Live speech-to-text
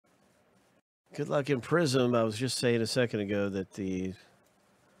Good luck in Prizm. I was just saying a second ago that the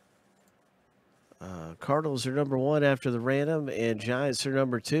Cardinals are number 1 after the random, and Giants are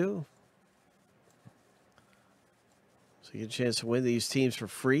number 2. So you get a chance to win these teams for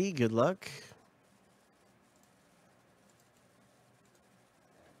free. Good luck.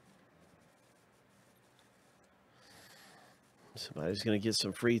 Somebody's going to get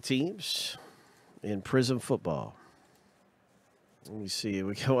some free teams in Prizm football. Let me see.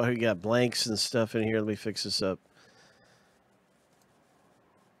 We got blanks and stuff in here. Let me fix this up.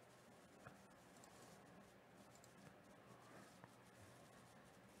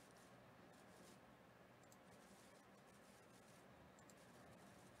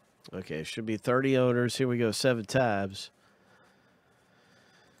 Okay, should be 30 owners. Here we go, 7 tabs.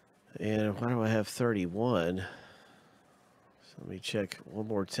 And why do I have 31? So let me check one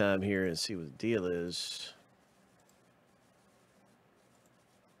more time here and see what the deal is.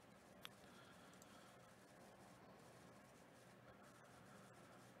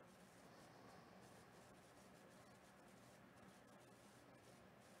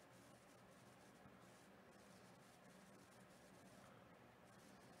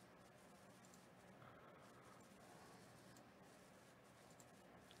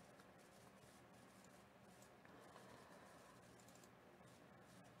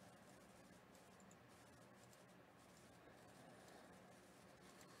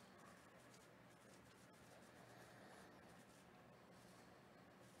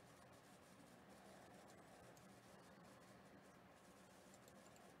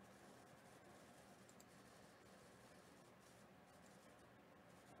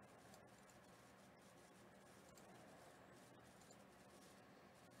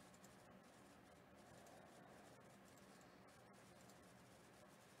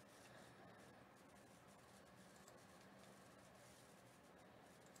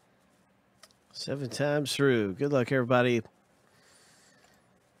 Seven times through. Good luck, everybody.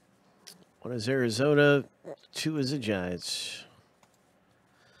 1 is Arizona, 2 is the Giants.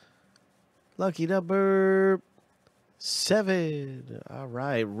 Lucky number 7. All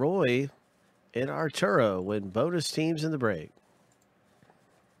right, Roy and Arturo win bonus teams in the break.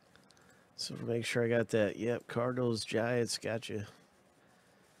 So to make sure I got that. Yep, Cardinals, Giants, gotcha.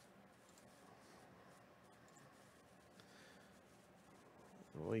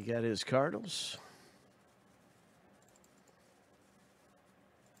 Roy got his Cardinals.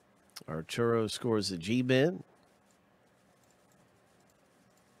 Arturo scores the G-Ben.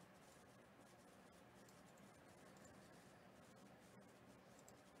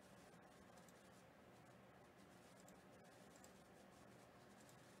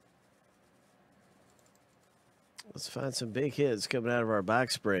 Let's find some big hits coming out of our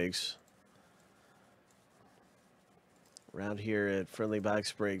box breaks. Around here at Friendly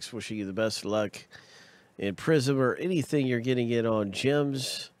Box Breaks, wishing you the best of luck in Prizm or anything you're getting in on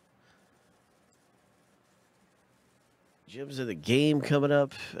gems. Gems of the game coming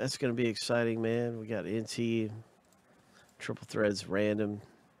up. That's going to be exciting, man. We got NT, Triple Threads, Random.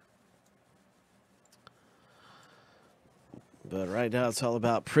 But right now it's all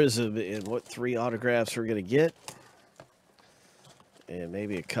about Prizm and what 3 autographs we're going to get. And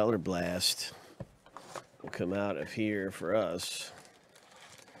maybe a color blast will come out of here for us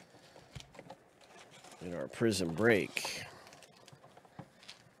in our Prizm break.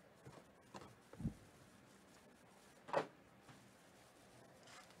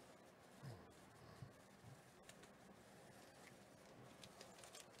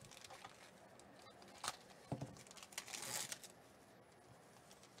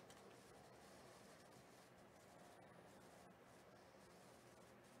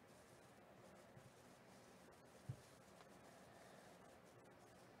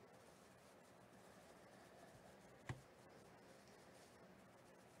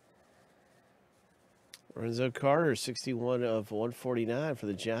 Lorenzo Carter, 61 of 149 for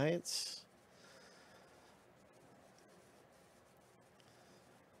the Giants.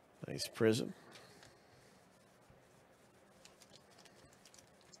 Nice Prizm.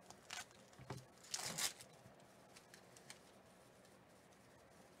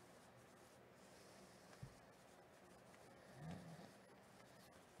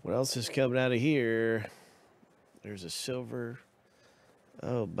 What else is coming out of here? There's a silver.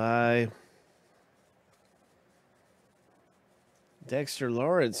 Oh, bye. Dexter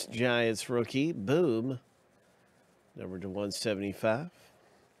Lawrence, Giants rookie. Boom. Number to 175.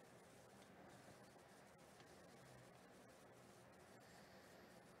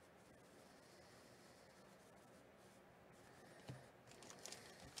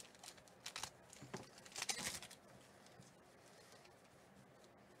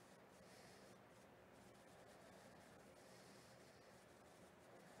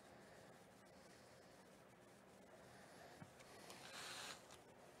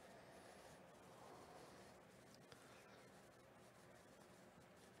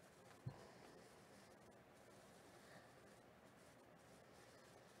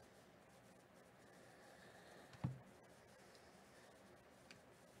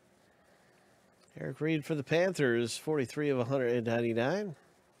 Eric Reed for the Panthers, 43 of 199.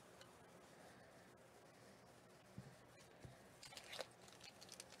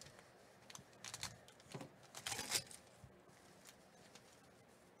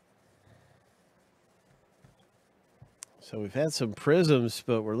 So we've had some Prizms,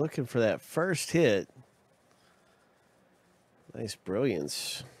 but we're looking for that first hit. Nice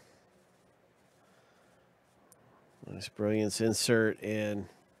brilliance. Nice brilliance insert. And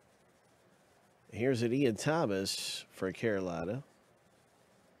here's an Ian Thomas for Carolina.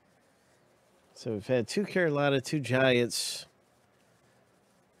 So we've had 2 Carolina, 2 Giants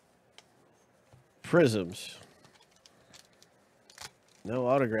Prizms. No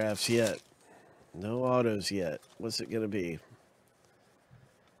autographs yet. No autos yet. What's it going to be?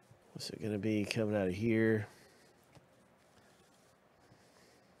 What's it going to be coming out of here?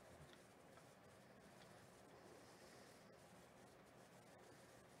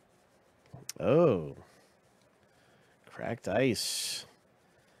 Oh. Cracked ice.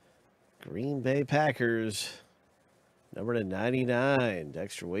 Green Bay Packers. Number to 99.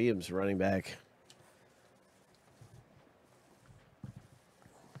 Dexter Williams, running back.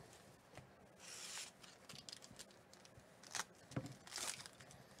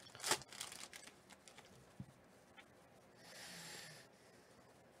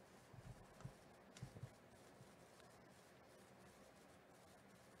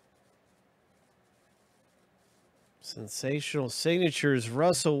 Sensational signatures,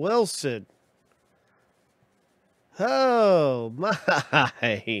 Russell Wilson. Oh,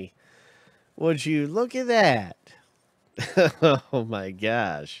 my. Would you look at that? Oh, my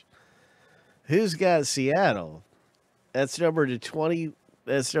gosh. Who's got Seattle? That's number to 20.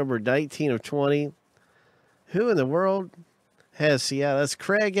 That's number 19 of 20. Who in the world has Seattle? That's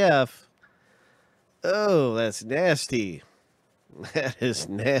Craig F. Oh, that's nasty. That is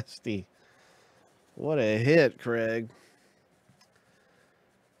nasty. What a hit, Craig.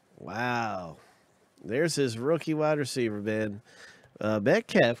 Wow. There's his rookie wide receiver, man.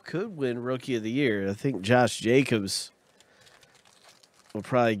 Metcalf could win Rookie of the Year. I think Josh Jacobs will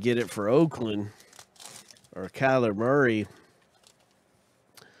probably get it for Oakland or Kyler Murray.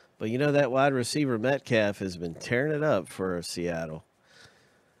 But you know that wide receiver Metcalf has been tearing it up for Seattle.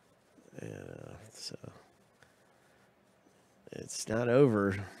 So it's not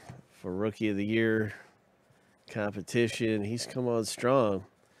over for Rookie of the Year competition. He's come on strong.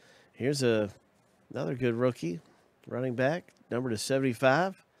 Here's another good rookie, running back, number to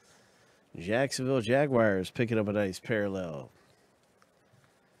 75. Jacksonville Jaguars picking up a nice parallel.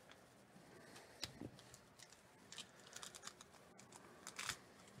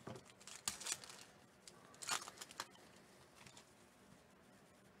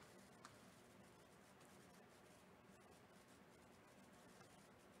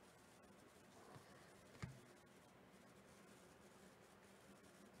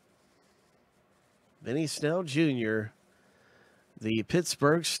 Benny Snell Jr., the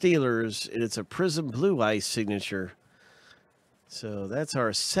Pittsburgh Steelers, and it's a Prizm Blue Ice signature. So that's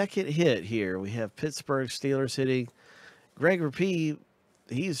our second hit here. We have Pittsburgh Steelers hitting. Greg Rapie,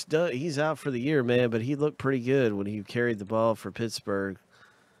 he's out for the year, man, but he looked pretty good when he carried the ball for Pittsburgh.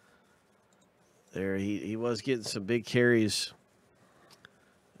 There, he was getting some big carries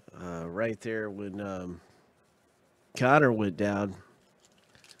right there when Connor went down.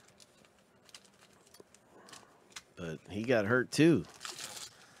 But he got hurt too.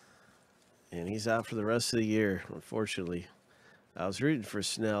 And he's out for the rest of the year, unfortunately. I was rooting for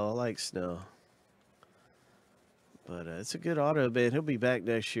Snell. I like Snell. But it's a good auto, man. He'll be back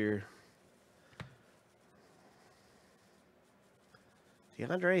next year.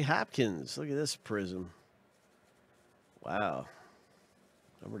 DeAndre Hopkins. Look at this Prizm. Wow.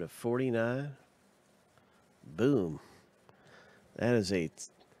 Number to 49. Boom. That is a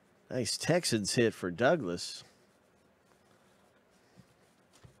nice Texans hit for Douglas.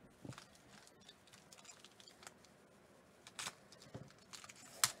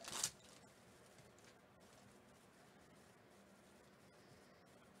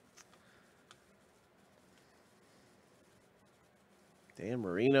 Dan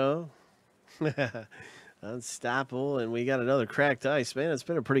Marino. Unstoppable. And we got another cracked ice. Man, it's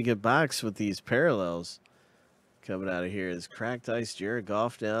been a pretty good box with these parallels coming out of here. It's cracked ice. Jared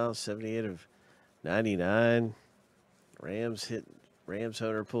Goff now, 78 of 99. Rams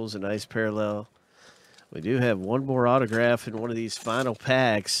owner pulls a nice parallel. We do have one more autograph in one of these final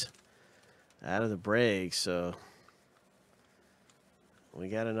packs out of the break. So we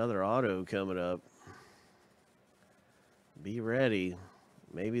got another auto coming up. Be ready.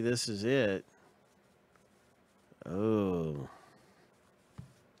 Maybe this is it. Oh.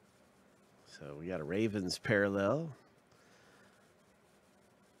 So we got a Ravens parallel.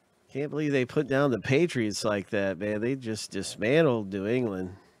 Can't believe they put down the Patriots like that, man. They just dismantled New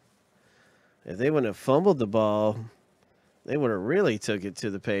England. If they wouldn't have fumbled the ball, they would have really took it to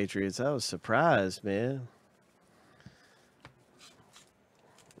the Patriots. I was surprised, man.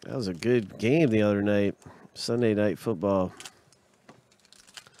 That was a good game the other night. Sunday Night Football.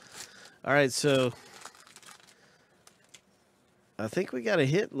 All right, so I think we got a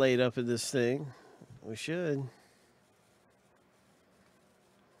hit laid up in this thing. We should.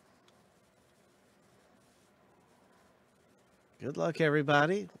 Good luck,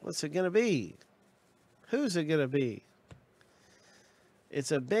 everybody. What's it going to be? Who's it going to be?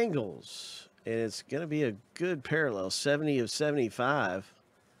 It's a Bengals, and it's going to be a good parallel, 70 of 75.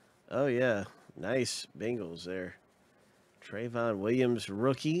 Oh, yeah. Nice Bengals there. Trayvon Williams,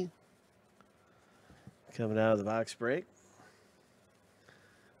 rookie. Coming out of the box break.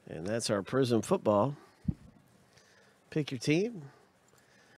 And that's our Prizm football. Pick your team.